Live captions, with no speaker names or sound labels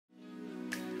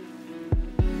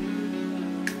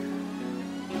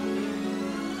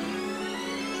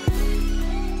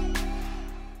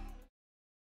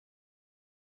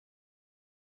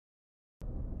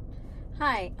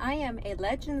Hi, I am a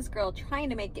Legends girl trying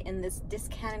to make it in this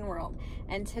disc-canon world,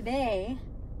 and today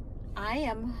I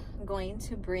am going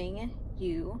to bring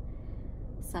you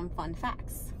some fun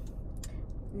facts.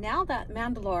 Now that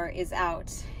Mandalore is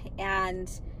out and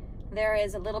there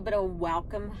is a little bit of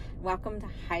welcome to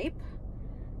hype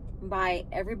by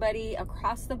everybody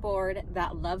across the board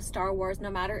that loves Star Wars, no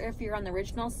matter if you're on the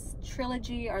original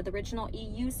trilogy or the original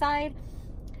EU side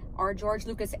or George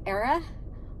Lucas era,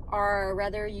 or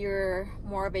whether you're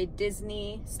more of a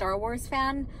Disney Star Wars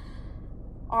fan,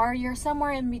 or you're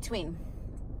somewhere in between.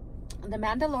 The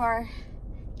Mandalore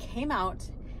came out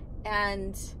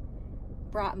and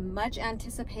brought much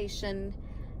anticipation,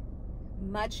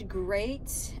 much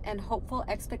great and hopeful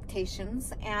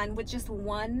expectations, and with just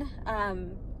one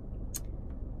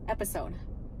episode.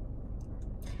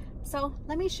 So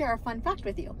let me share a fun fact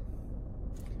with you.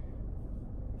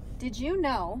 Did you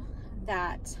know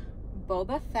that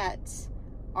Boba Fett,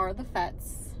 or the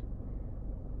Fetts,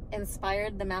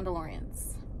 inspired the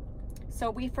Mandalorians?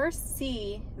 So we first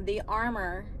see the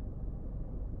armor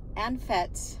and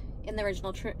Fett in the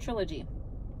original trilogy.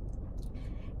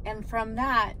 And from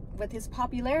that, with his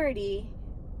popularity,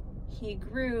 he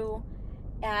grew,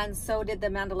 and so did the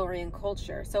Mandalorian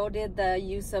culture. So did the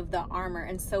use of the armor,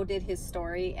 and so did his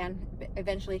story, and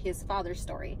eventually his father's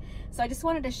story. So I just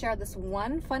wanted to share this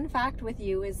one fun fact with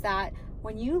you, is that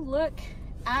when you look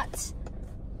at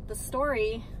the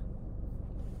story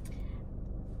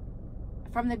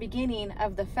from the beginning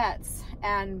of the Fetts,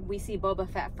 and we see Boba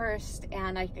Fett first,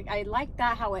 and I like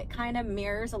that, how it kind of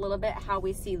mirrors a little bit how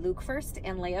we see Luke first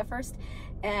and Leia first.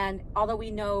 And although we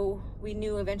knew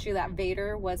eventually that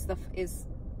Vader was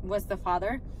the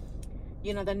father,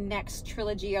 you know, the next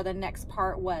trilogy or the next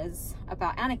part was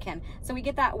about Anakin. So we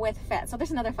get that with Fett. So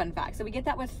there's another fun fact. So we get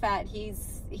that with Fett.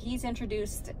 He's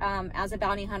introduced as a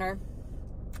bounty hunter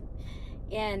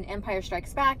in Empire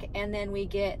Strikes Back, and then we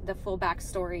get the full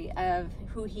backstory of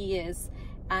who he is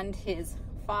and his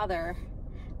father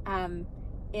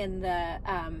in the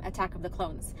Attack of the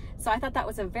Clones. So I thought that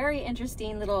was a very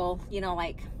interesting little, you know,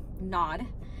 like nod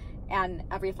and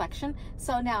a reflection.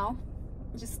 So now,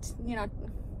 just, you know,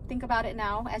 think about it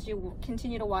now as you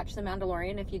continue to watch The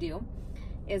Mandalorian, if you do,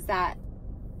 is that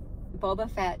Boba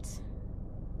Fett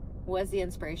was the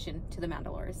inspiration to the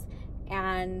Mandalores,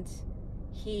 and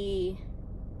he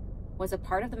was a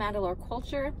part of the Mandalore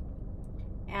culture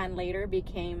and later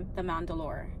became the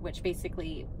Mandalore, which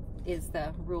basically is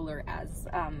the ruler as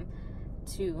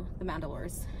to the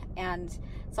Mandalores. And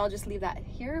so I'll just leave that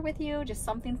here with you, just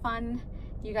something fun.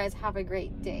 You guys have a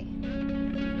great day.